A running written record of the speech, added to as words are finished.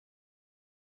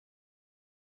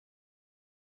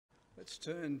Let's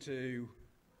turn to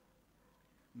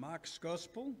Mark's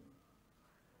Gospel.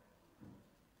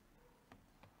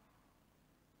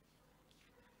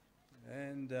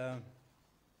 And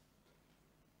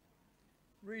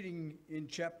reading in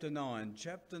chapter 9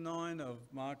 of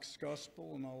Mark's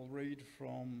Gospel, and I'll read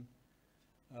from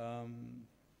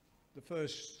the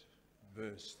first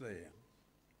verse there.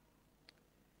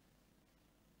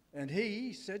 And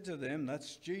he said to them,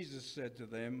 that's Jesus said to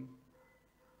them,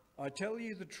 I tell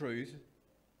you the truth,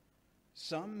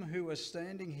 some who are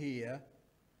standing here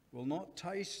will not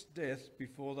taste death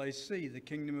before they see the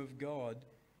kingdom of God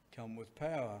come with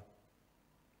power.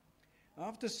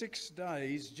 After 6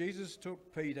 days, Jesus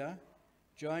took Peter,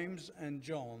 James, and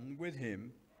John with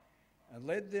him and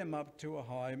led them up to a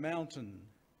high mountain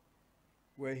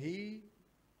where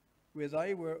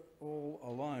they were all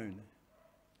alone.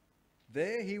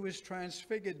 There he was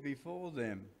transfigured before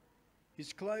them.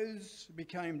 His clothes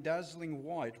became dazzling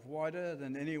white, whiter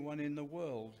than anyone in the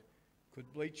world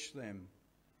could bleach them.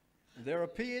 And there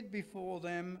appeared before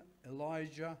them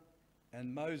Elijah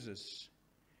and Moses,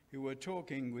 who were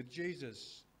talking with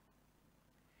Jesus.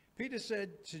 Peter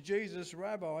said to Jesus,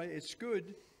 Rabbi, it's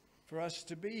good for us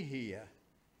to be here.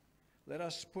 Let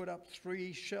us put up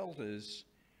 3 shelters,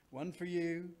 one for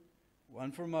you,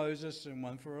 one for Moses, and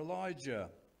one for Elijah.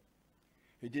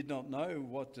 He did not know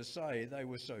what to say. They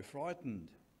were so frightened.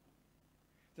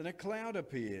 Then a cloud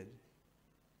appeared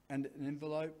and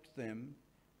enveloped them,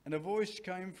 and a voice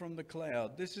came from the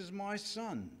cloud, This is my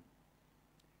son,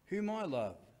 whom I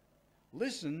love.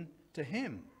 Listen to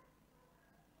him.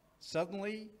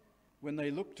 Suddenly, when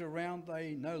they looked around,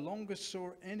 they no longer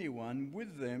saw anyone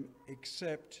with them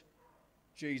except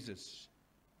Jesus.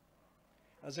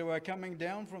 As they were coming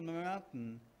down from the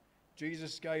mountain,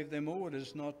 Jesus gave them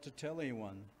orders not to tell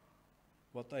anyone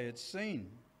what they had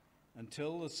seen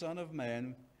until the Son of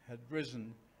Man had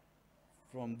risen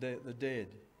from the dead.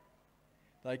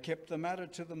 They kept the matter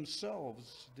to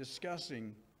themselves,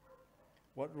 discussing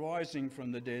what rising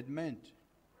from the dead meant.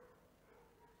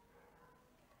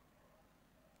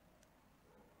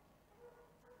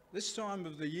 This time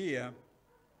of the year,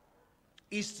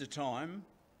 Easter time,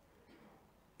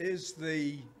 is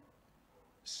the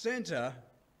centre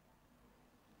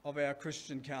of our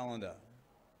Christian calendar.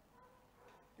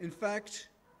 In fact,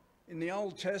 in the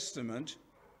Old Testament,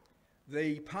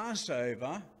 the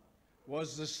Passover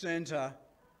was the centre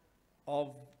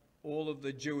of all of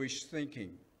the Jewish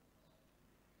thinking.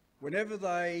 Whenever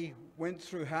they went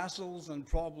through hassles and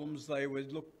problems, they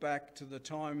would look back to the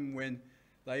time when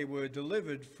they were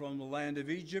delivered from the land of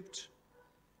Egypt,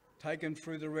 taken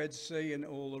through the Red Sea and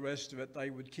all the rest of it. They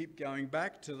would keep going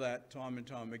back to that time and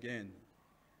time again.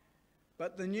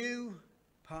 But the new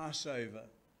Passover,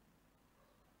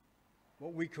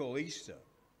 what we call Easter,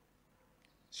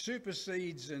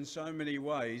 supersedes in so many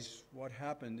ways what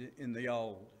happened in the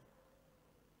old.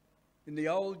 In the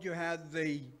old, you had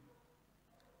the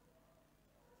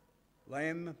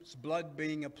lamb's blood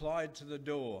being applied to the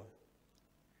door.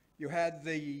 You had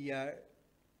the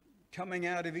coming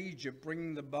out of Egypt,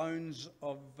 bringing the bones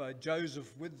of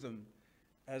Joseph with them,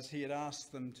 as he had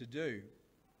asked them to do.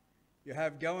 You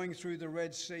have going through the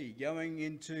Red Sea, going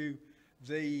into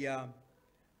the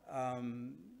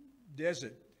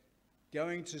desert,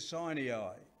 going to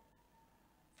Sinai.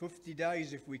 50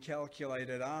 days, if we calculate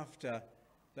it, after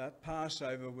that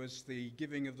Passover was the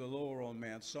giving of the law on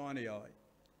Mount Sinai.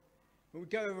 When we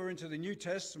go over into the New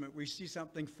Testament, we see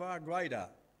something far greater.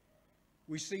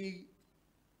 We see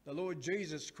the Lord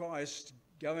Jesus Christ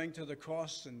going to the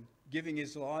cross and giving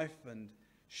his life and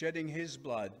shedding his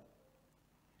blood.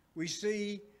 We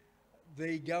see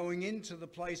the going into the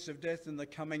place of death and the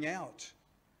coming out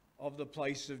of the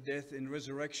place of death in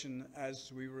resurrection,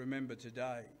 as we remember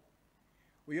today.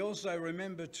 We also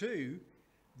remember too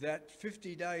that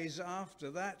 50 days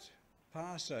after that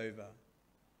Passover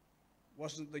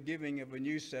wasn't the giving of a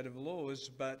new set of laws,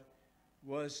 but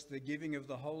was the giving of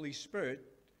the Holy Spirit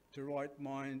to write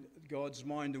God's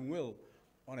mind and will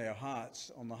on our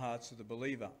hearts, on the hearts of the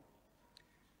believer.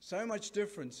 So much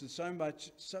difference and so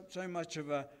much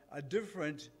of a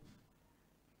different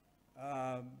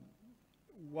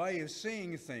way of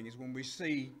seeing things when we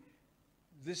see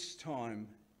this time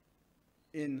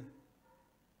in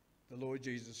the Lord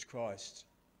Jesus Christ.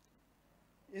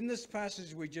 In this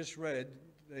passage we just read,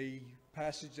 the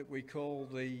passage that we call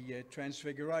the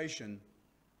Transfiguration,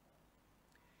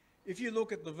 if you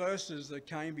look at the verses that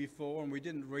came before, and we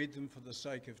didn't read them for the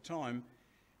sake of time,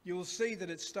 you'll see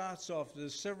that it starts off,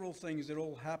 there's several things that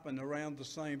all happen around the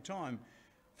same time.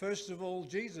 First of all,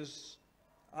 Jesus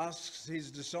asks his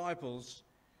disciples,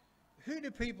 who do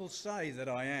people say that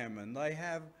I am? And they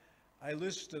have a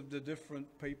list of the different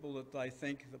people that they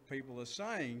think that people are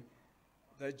saying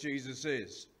that Jesus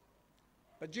is.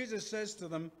 But Jesus says to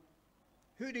them,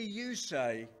 "Who do you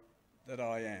say that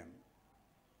I am?"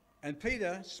 And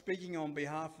Peter, speaking on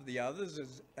behalf of the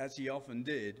others, as he often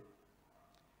did,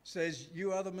 says,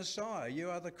 "You are the Messiah, you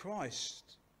are the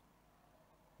Christ,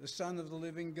 the Son of the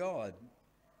living God."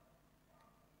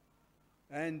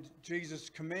 And Jesus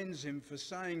commends him for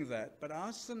saying that, but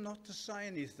asks them not to say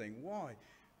anything. Why?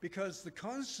 Because the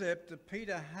concept that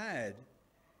Peter had,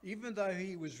 even though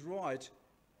he was right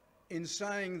in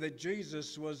saying that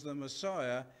Jesus was the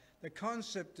Messiah, the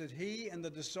concept that he and the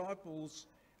disciples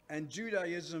and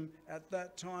Judaism at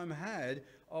that time had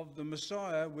of the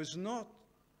Messiah was not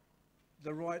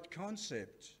the right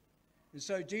concept. And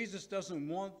so Jesus doesn't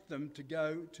want them to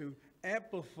go to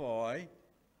amplify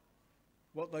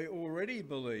what they already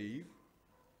believe,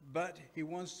 but he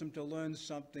wants them to learn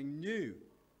something new.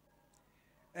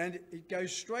 And it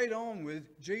goes straight on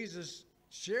with Jesus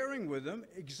sharing with them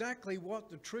exactly what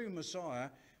the true Messiah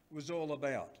was all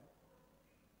about.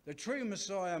 The true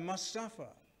Messiah must suffer,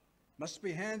 must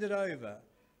be handed over,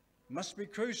 must be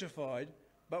crucified,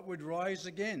 but would rise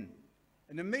again.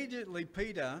 And immediately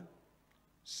Peter,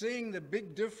 seeing the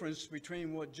big difference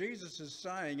between what Jesus is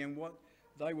saying and what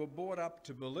they were brought up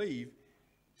to believe,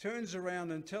 turns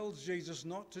around and tells Jesus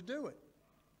not to do it.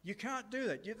 You can't do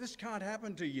that. This can't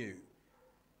happen to you.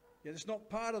 It's not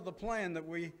part of the plan that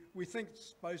we think is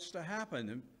supposed to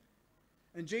happen.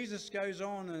 And Jesus goes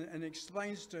on and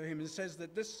explains to him and says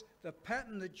that the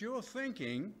pattern that you're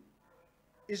thinking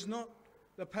is not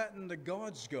the pattern that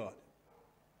God's got.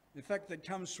 In fact, that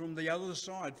comes from the other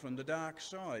side, from the dark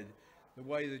side, the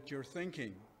way that you're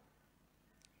thinking.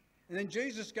 And then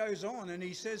Jesus goes on and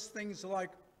he says things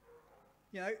like,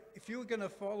 if you're going to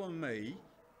follow me,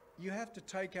 you have to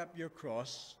take up your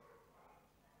cross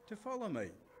to follow me.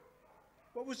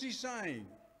 What was he saying?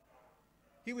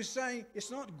 He was saying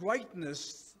it's not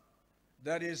greatness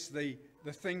that is the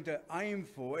thing to aim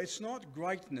for. It's not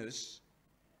greatness,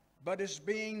 but it's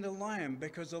being the lamb,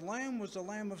 because the lamb was the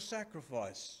lamb of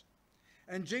sacrifice.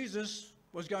 And Jesus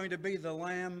was going to be the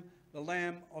lamb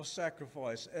of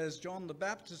sacrifice. As John the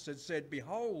Baptist had said,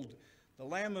 "Behold, the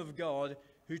Lamb of God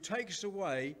who takes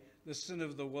away the sin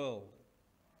of the world."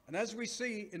 And as we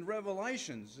see in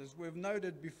Revelations, as we've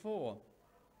noted before,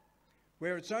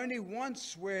 where it's only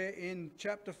once where in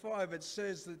chapter 5 it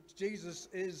says that Jesus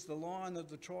is the Lion of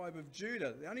the tribe of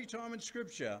Judah, the only time in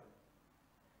Scripture.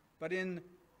 But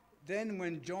then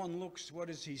when John looks, what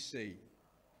does he see?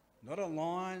 Not a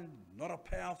lion, not a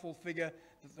powerful figure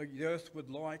that the earth would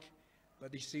like,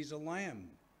 but he sees a lamb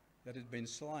that had been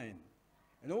slain.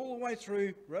 And all the way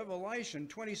through Revelation,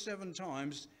 27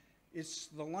 times, it's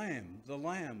the lamb, the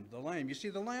lamb, the lamb. You see,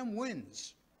 the lamb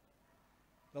wins.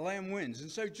 The lamb wins.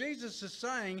 And so Jesus is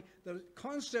saying the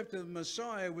concept of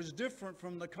Messiah was different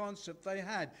from the concept they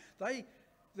had.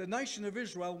 The nation of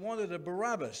Israel wanted a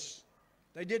Barabbas.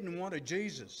 They didn't want a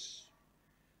Jesus.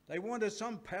 They wanted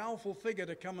some powerful figure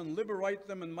to come and liberate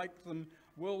them and make them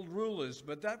world rulers.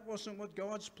 But that wasn't what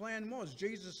God's plan was.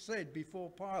 Jesus said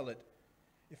before Pilate,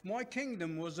 "If my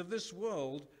kingdom was of this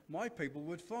world, my people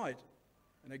would fight."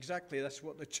 And exactly that's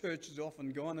what the church has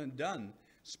often gone and done,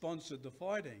 sponsored the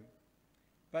fighting.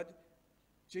 But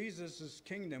Jesus'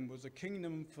 kingdom was a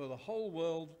kingdom for the whole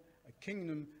world, a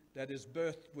kingdom that is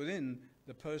birthed within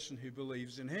the person who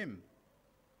believes in him.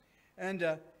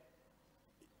 And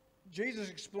Jesus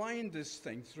explained this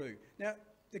thing through. Now,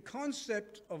 the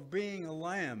concept of being a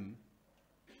lamb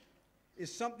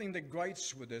is something that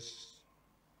grates with us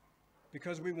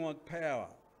because we want power.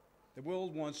 The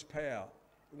world wants power.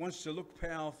 It wants to look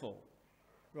powerful,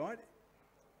 right?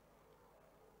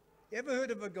 You ever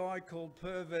heard of a guy called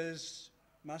Pervez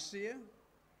Musir?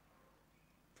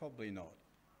 Probably not.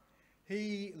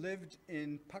 He lived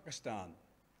in Pakistan.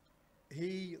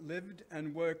 He lived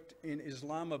and worked in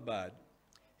Islamabad.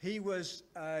 He was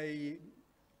a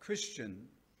Christian,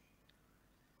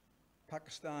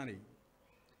 Pakistani,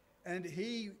 and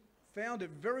he found it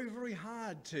very, very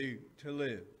hard to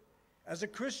live. As a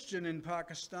Christian in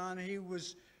Pakistan, he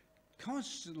was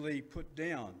constantly put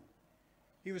down.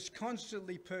 He was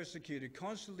constantly persecuted,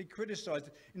 constantly criticized.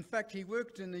 In fact, he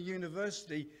worked in the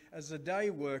university as a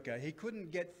day worker. He couldn't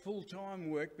get full-time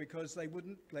work because they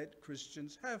wouldn't let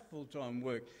Christians have full-time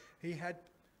work. He had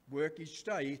work each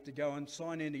day. He had to go and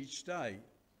sign in each day.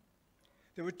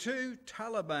 There were 2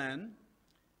 Taliban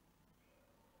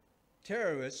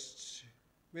terrorists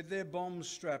with their bombs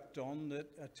strapped on that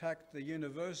attacked the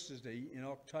university in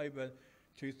October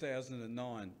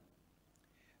 2009.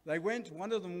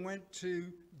 One of them went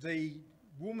to the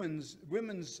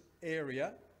women's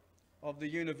area of the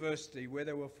university where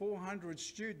there were 400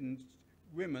 student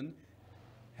women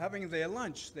having their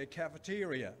lunch, their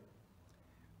cafeteria.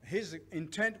 His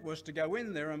intent was to go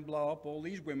in there and blow up all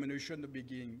these women who shouldn't have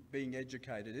been being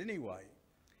educated anyway,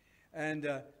 and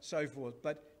so forth.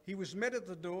 But he was met at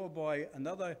the door by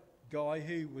another guy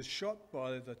who was shot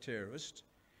by the terrorist.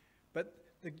 But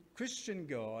the Christian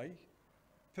guy,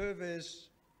 Pervez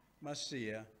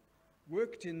Masih,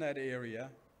 worked in that area,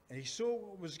 and he saw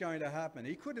what was going to happen.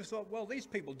 He could have thought, well, these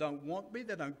people don't want me,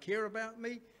 they don't care about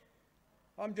me,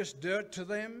 I'm just dirt to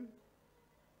them.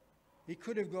 He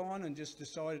could have gone and just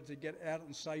decided to get out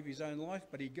and save his own life,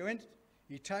 but he went,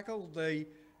 he tackled the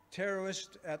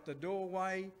terrorist at the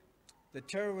doorway. The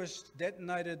terrorist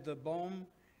detonated the bomb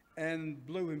and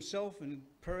blew himself and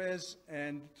Perez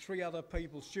and 3 other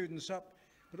people, students, up.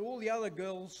 But all the other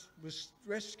girls were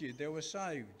rescued, they were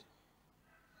saved.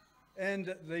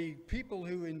 And the people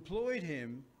who employed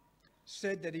him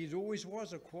said that he always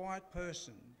was a quiet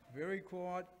person, very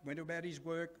quiet, went about his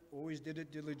work, always did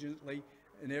it diligently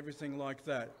and everything like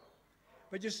that.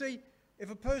 But you see, if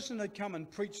a person had come and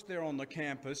preached there on the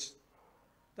campus,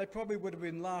 they probably would have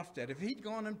been laughed at. If he'd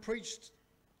gone and preached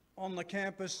on the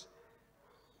campus,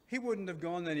 he wouldn't have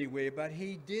gone anywhere, but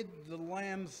he did the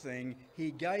lamb thing.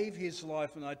 He gave his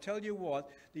life, and I tell you what,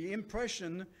 the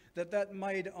impression that that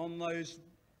made on those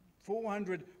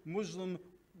 400 Muslim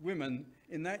women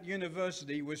in that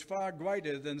university was far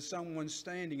greater than someone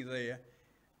standing there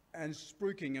and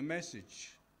spruiking a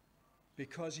message,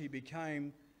 because he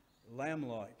became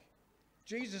lamb-like.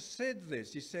 Jesus said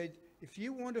this. He said, if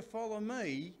you want to follow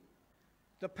me,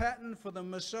 the pattern for the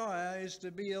Messiah is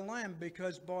to be a lamb,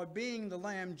 because by being the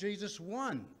lamb, Jesus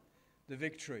won the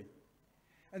victory.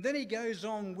 And then he goes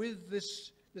on with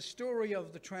this, the story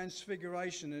of the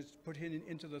transfiguration is put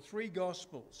into the 3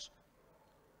 Gospels.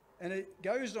 And it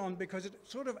goes on because it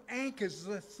sort of anchors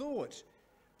the thought.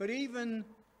 But even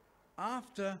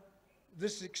after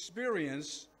this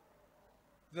experience,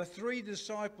 the 3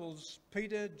 disciples,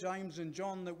 Peter, James and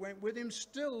John, that went with him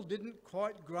still didn't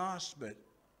quite grasp it.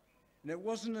 And it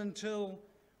wasn't until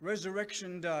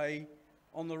Resurrection Day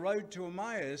on the road to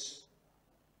Emmaus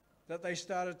that they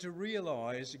started to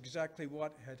realize exactly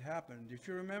what had happened. If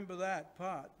you remember that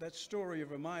part, that story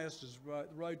of Emmaus, the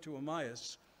road to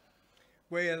Emmaus,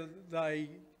 where they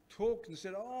talked and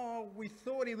said, oh, we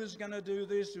thought he was going to do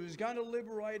this, he was going to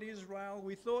liberate Israel,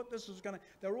 we thought this was going to...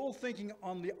 They were all thinking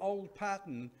on the old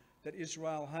pattern that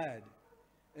Israel had.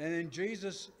 And then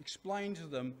Jesus explained to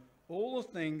them all the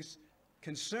things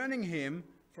concerning him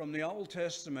from the Old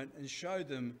Testament and showed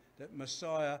them that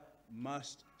Messiah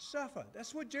must suffer.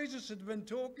 That's what Jesus had been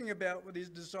talking about with his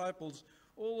disciples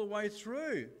all the way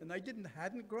through, and they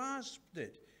hadn't grasped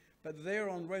it. But there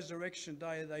on Resurrection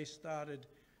Day, they started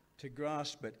to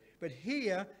grasp it. But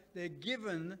here, they're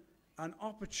given an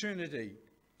opportunity.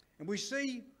 And we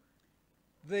see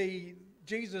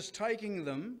Jesus taking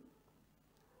them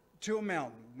to a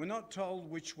mountain. We're not told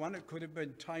which one. It could have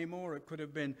been Tamar, it could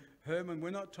have been Hermon.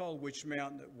 We're not told which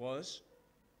mountain it was.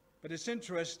 But it's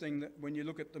interesting that when you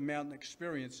look at the mountain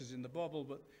experiences in the Bible,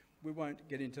 but we won't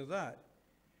get into that.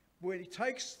 Where he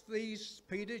takes these,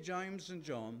 Peter, James and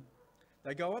John,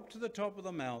 they go up to the top of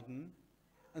the mountain,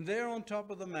 and there on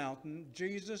top of the mountain,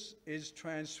 Jesus is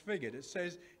transfigured. It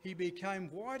says he became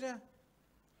whiter,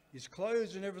 his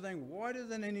clothes and everything, whiter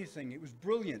than anything. It was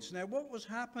brilliance. Now, what was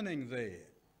happening there?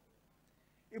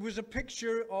 It was a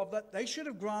picture of that. They should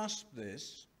have grasped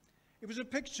this. It was a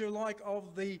picture like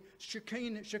of the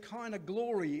Shekinah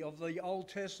glory of the Old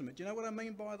Testament. Do you know what I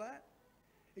mean by that?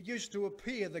 It used to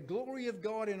appear, the glory of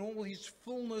God in all his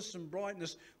fullness and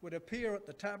brightness would appear at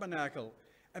the tabernacle,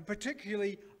 and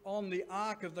particularly on the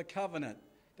Ark of the Covenant,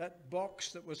 that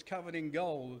box that was covered in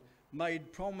gold,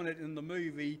 made prominent in the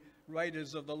movie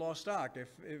Raiders of the Lost Ark,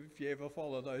 if you ever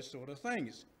follow those sort of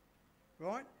things,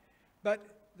 right? But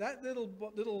that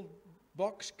little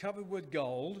box covered with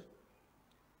gold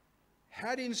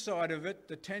had inside of it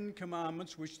the 10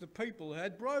 Commandments which the people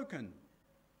had broken,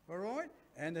 all right?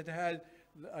 And it had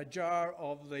a jar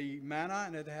of the manna,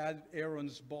 and it had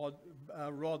Aaron's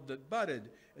rod that budded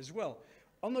as well.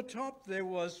 On the top there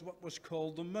was what was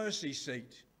called the mercy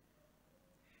seat.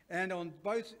 And on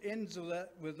both ends of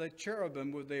that were the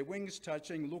cherubim with their wings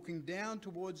touching, looking down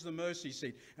towards the mercy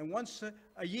seat. And once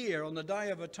a year, on the Day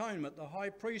of Atonement, the high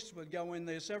priest would go in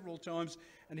there several times,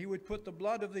 and he would put the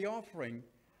blood of the offering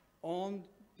on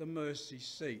the mercy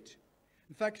seat.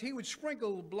 In fact, he would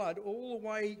sprinkle blood all the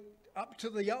way up to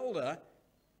the altar,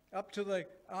 up to the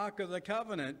Ark of the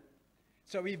Covenant.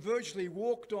 So he virtually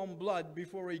walked on blood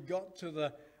before he got to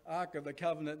the Ark of the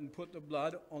Covenant and put the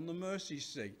blood on the mercy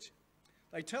seat.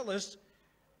 They tell us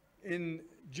in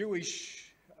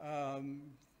Jewish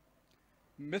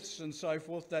myths and so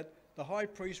forth that the high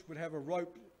priest would have a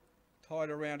rope tied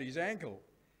around his ankle.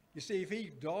 You see, if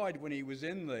he died when he was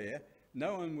in there,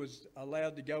 no one was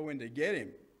allowed to go in to get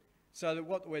him. So that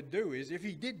what we'd do is, if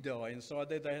he did die inside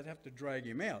there, they'd have to drag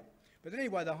him out. But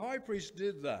anyway, the high priest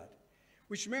did that,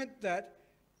 which meant that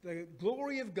the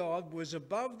glory of God was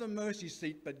above the mercy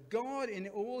seat, but God in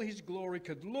all his glory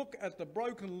could look at the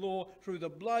broken law through the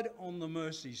blood on the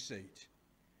mercy seat.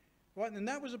 Right, and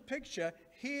that was a picture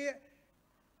here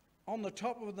on the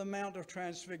top of the Mount of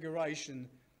Transfiguration.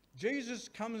 Jesus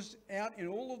comes out in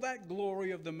all of that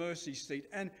glory of the mercy seat.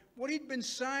 And what he'd been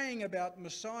saying about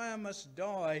Messiah must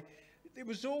die, it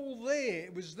was all there.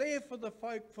 It was there for the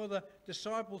folk, for the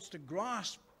disciples to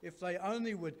grasp if they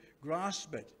only would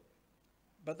grasp it.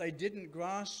 But they didn't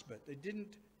grasp it. They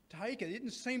didn't take it. It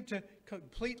didn't seem to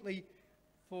completely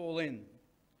fall in.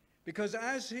 Because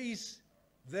as he's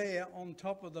there on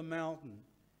top of the mountain,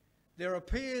 there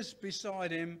appears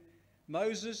beside him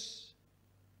Moses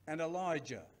and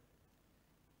Elijah,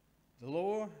 the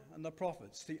law and the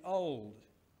prophets, the old.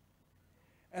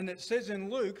 And it says in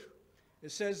Luke,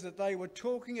 it says that they were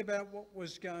talking about what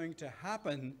was going to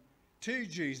happen to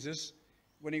Jesus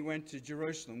when he went to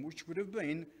Jerusalem, which would have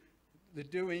been the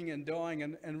doing and dying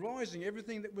and rising,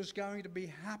 everything that was going to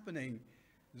be happening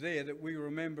there that we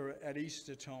remember at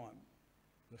Easter time.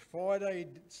 The Friday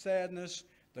sadness,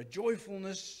 the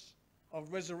joyfulness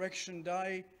of Resurrection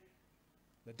Day.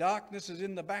 The darkness is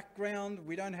in the background.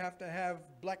 We don't have to have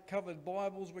black-covered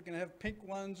Bibles. We can have pink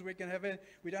ones. We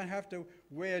don't have to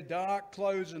wear dark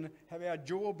clothes and have our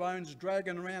jawbones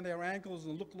dragging around our ankles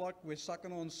and look like we're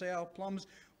sucking on sour plums.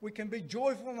 We can be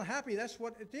joyful and happy. That's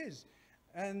what it is,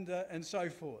 and so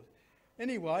forth.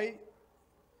 Anyway,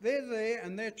 they're there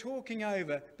and they're talking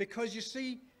over because, you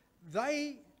see,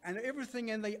 they and everything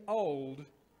in the old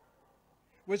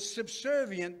was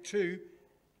subservient to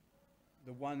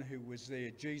the one who was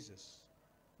there, Jesus,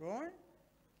 right?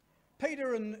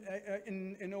 Peter,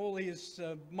 in all his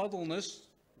muddleness,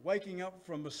 waking up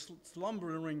from a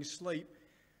slumbering sleep,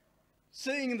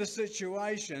 seeing the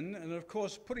situation, and of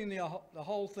course putting the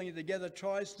whole thing together,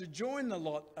 tries to join the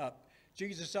lot up,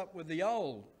 Jesus up with the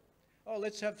old. Oh,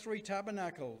 let's have 3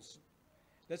 tabernacles.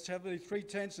 Let's have the 3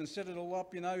 tents and set it all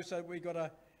up, so we got a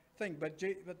thing. But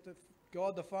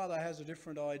God the Father has a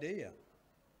different idea.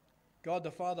 God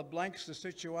the Father blanks the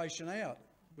situation out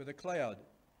with a cloud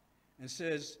and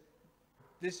says,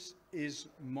 "This is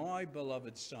my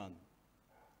beloved Son.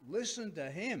 Listen to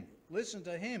him, listen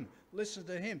to him, listen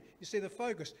to him." You see the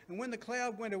focus. And when the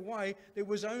cloud went away, there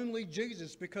was only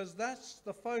Jesus, because that's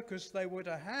the focus they were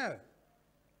to have.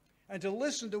 And to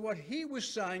listen to what he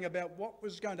was saying about what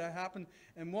was going to happen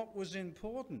and what was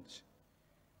important.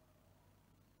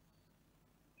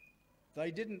 They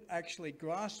didn't actually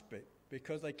grasp it,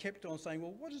 because they kept on saying,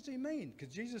 well, what does he mean?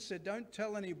 Because Jesus said, don't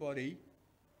tell anybody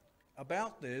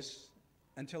about this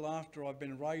until after I've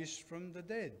been raised from the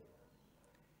dead.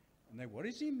 And they, what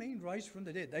does he mean, raised from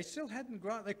the dead? They still hadn't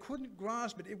grasped, they couldn't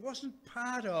grasp it. It wasn't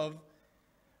part of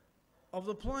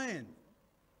the plan.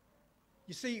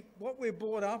 You see, what we're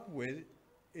brought up with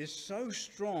is so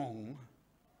strong.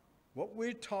 What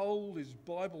we're told is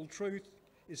Bible truth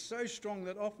is so strong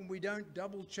that often we don't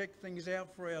double check things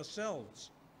out for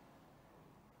ourselves.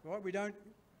 Right? We don't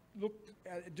look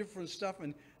at different stuff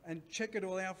and check it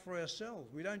all out for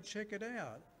ourselves. We don't check it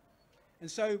out. And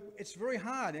so it's very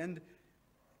hard. And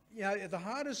the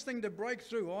hardest thing to break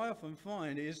through, I often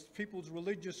find, is people's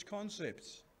religious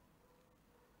concepts.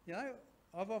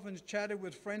 I've often chatted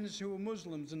with friends who are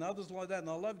Muslims and others like that, and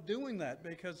I love doing that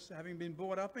because having been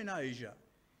brought up in Asia.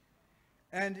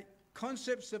 And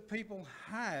concepts that people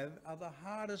have are the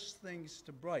hardest things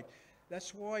to break.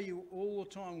 That's why you're all the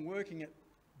time working at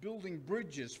building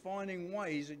bridges, finding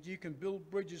ways that you can build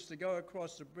bridges to go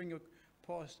across to bring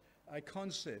across a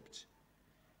concept.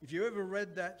 If you ever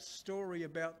read that story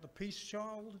about the Peace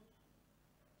Child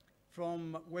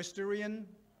from Westerian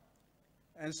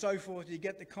and so forth, you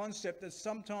get the concept that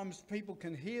sometimes people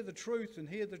can hear the truth and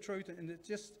it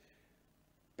just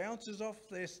bounces off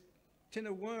their tin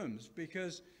of worms,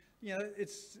 because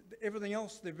it's everything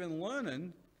else they've been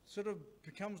learning sort of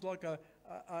becomes like a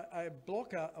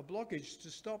blockage to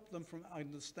stop them from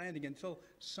understanding until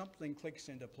something clicks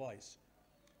into place.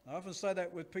 I often say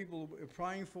that with people we're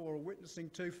praying for or witnessing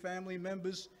to, family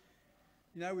members.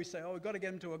 We say, oh, we've got to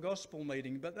get them to a gospel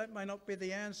meeting, but that may not be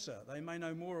the answer. They may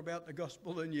know more about the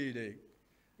gospel than you do,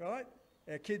 right?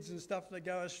 Our kids and stuff, they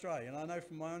go astray. And I know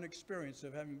from my own experience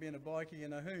of having been a bikie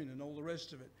and a hoon and all the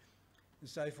rest of it and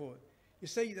so forth. You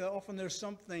see, often there's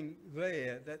something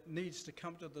there that needs to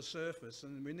come to the surface,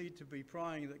 and we need to be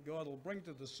praying that God will bring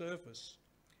to the surface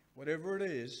whatever it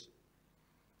is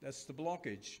that's the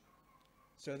blockage,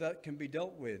 so that can be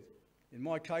dealt with. In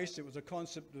my case, it was a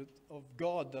concept of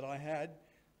God that I had,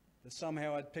 that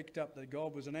somehow I'd picked up that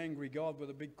God was an angry God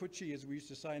with a big kuchi, as we used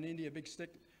to say in India, a big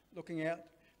stick looking out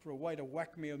for a way to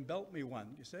whack me and belt me one,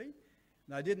 you see?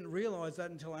 And I didn't realise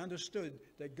that until I understood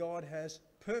that God has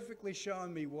perfectly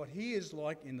shown me what he is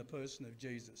like in the person of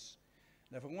Jesus.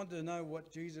 And if I wanted to know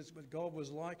what God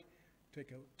was like,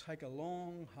 take a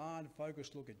long, hard,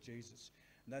 focused look at Jesus.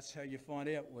 And that's how you find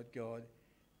out what God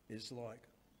is like.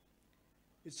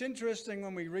 It's interesting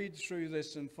when we read through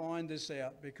this and find this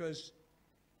out, because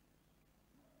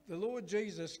the Lord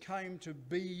Jesus came to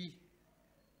be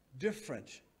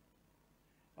different.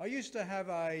 I used to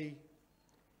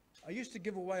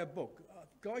give away a book. A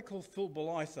guy called Phil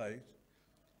Belitho.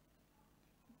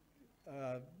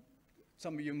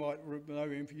 Some of you might know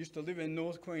him. He used to live in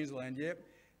North Queensland. Yep.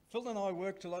 Phil and I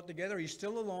worked a lot together. He's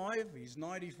still alive. He's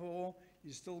 94.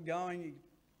 He's still going.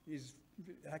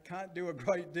 I can't do a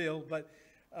great deal, but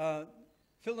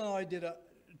Phil and I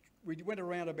we went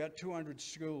around about 200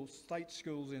 schools, state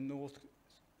schools in North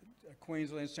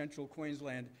Queensland, Central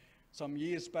Queensland, some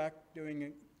years back,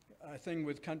 doing a thing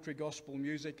with country gospel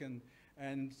music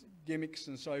and gimmicks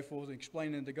and so forth,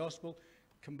 explaining the gospel.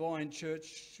 Combined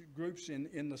church groups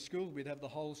in the school. We'd have the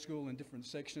whole school in different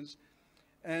sections.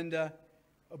 And a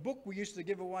book we used to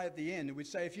give away at the end. And we'd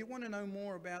say, if you want to know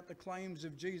more about the claims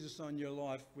of Jesus on your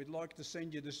life, we'd like to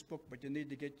send you this book, but you need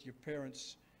to get your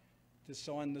parents to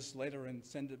sign this letter and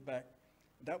send it back.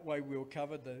 That way we were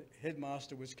covered. The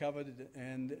headmaster was covered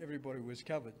and everybody was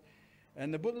covered.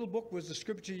 And the little book was the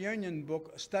Scripture Union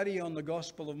book, a study on the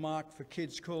Gospel of Mark for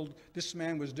kids, called This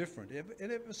Man Was Different.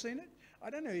 Ever seen it? I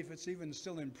don't know if it's even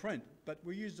still in print, but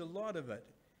we used a lot of it.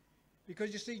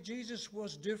 Because you see, Jesus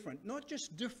was different. Not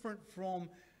just different from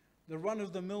the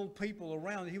run-of-the-mill people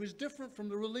around. He was different from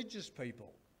the religious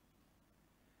people.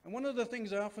 And one of the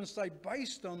things I often say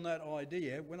based on that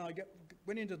idea, when I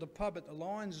went into the pub at the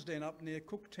Lions Den up near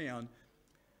Cooktown,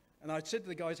 and I said to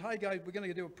the guys, hey guys, we're going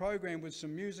to do a program with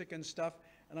some music and stuff,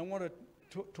 and I want to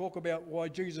talk about why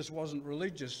Jesus wasn't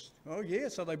religious. Oh yeah,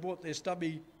 so they brought their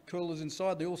stubby coolers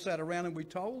inside. They all sat around and we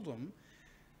told them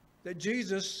that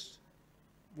Jesus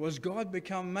was God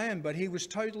become man, but he was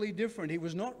totally different. He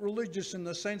was not religious in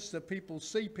the sense that people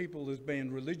see people as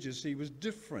being religious. He was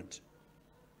different.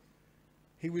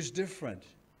 He was different.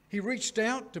 He reached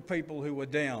out to people who were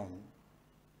down.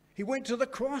 He went to the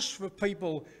cross for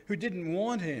people who didn't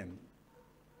want him.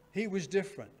 He was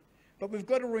different. But we've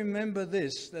got to remember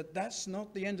this, that that's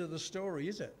not the end of the story,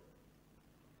 is it?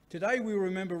 Today we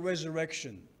remember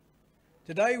resurrection.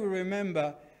 Today we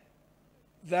remember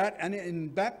that, and in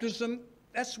baptism,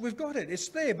 we've got it. It's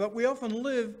there, but we often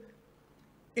live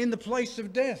in the place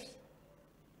of death.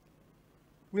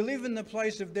 We live in the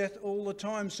place of death all the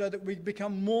time so that we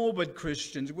become morbid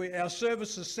Christians. Our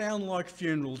services sound like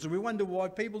funerals, and we wonder why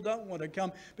people don't want to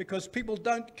come, because people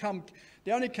don't come,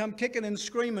 they only come kicking and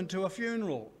screaming to a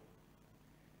funeral.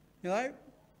 You know?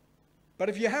 But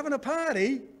if you're having a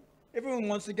party, everyone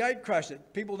wants to gate crash it.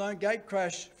 People don't gate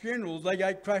crash funerals, they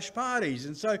gate crash parties.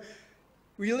 And so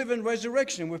we live in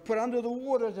resurrection. We're put under the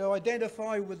water to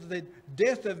identify with the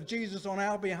death of Jesus on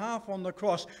our behalf on the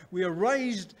cross. We are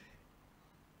raised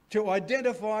to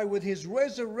identify with his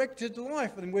resurrected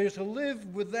life, and we're to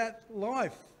live with that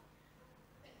life.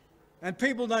 And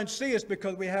people don't see us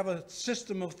because we have a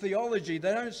system of theology.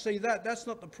 They don't see that. That's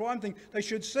not the prime thing. They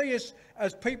should see us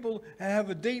as people who have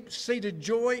a deep-seated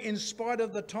joy in spite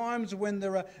of the times when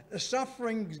there are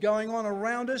sufferings going on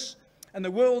around us and the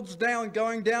world's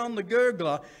going down the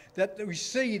gurgler, that we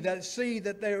see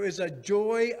that there is a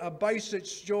joy, a basic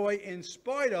joy in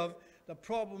spite of the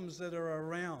problems that are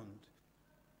around.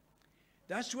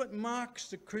 That's what marks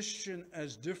the Christian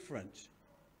as different.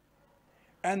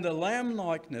 And the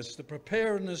lamb-likeness, the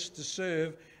preparedness to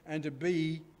serve and to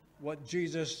be what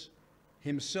Jesus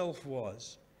himself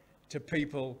was to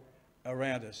people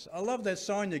around us. I love that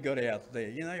sign you got out there,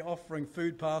 you know, offering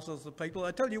food parcels to people.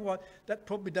 I tell you what, that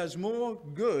probably does more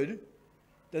good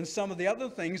than some of the other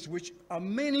things which are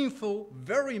meaningful,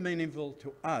 very meaningful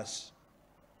to us,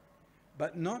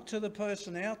 but not to the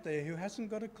person out there who hasn't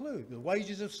got a clue. The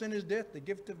wages of sin is death, the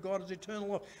gift of God is eternal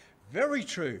life. Very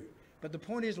true. But the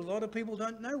point is, a lot of people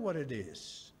don't know what it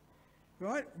is,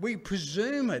 right? We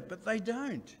presume it, but they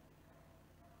don't.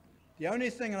 The only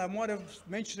thing, and I might have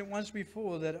mentioned it once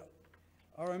before, that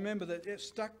I remember that it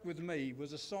stuck with me,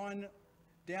 was a sign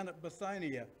down at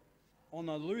Bethania on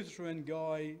a Lutheran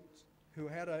guy who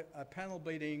had a panel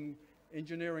beating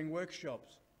engineering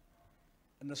workshops.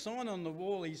 And the sign on the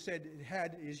wall he said it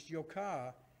had is, your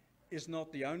car is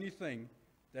not the only thing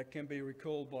that can be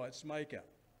recalled by its maker.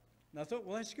 And I thought,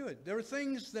 well, that's good. There are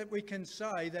things that we can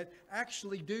say that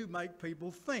actually do make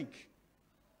people think,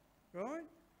 right?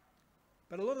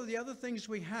 But a lot of the other things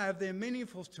we have, they're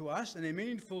meaningful to us, and they're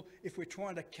meaningful if we're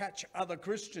trying to catch other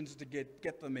Christians to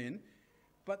get them in.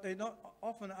 But they're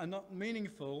often not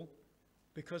meaningful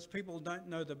because people don't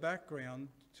know the background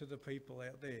to the people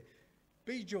out there.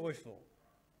 Be joyful.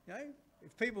 You know,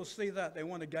 if people see that, they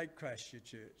want to gate crash your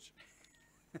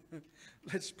church.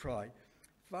 Let's pray.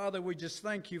 Father, we just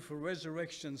thank you for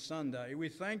Resurrection Sunday. We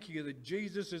thank you that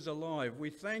Jesus is alive. We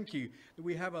thank you that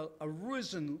we have a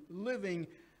risen, living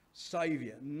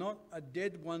Saviour, not a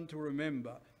dead one to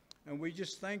remember. And we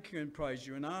just thank you and praise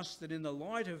you and ask that in the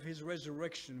light of his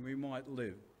resurrection we might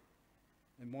live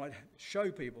and might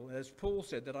show people, as Paul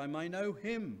said, that I may know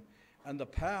him and the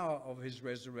power of his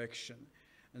resurrection.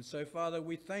 And so, Father,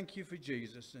 we thank you for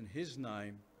Jesus. In his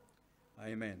name,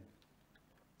 amen.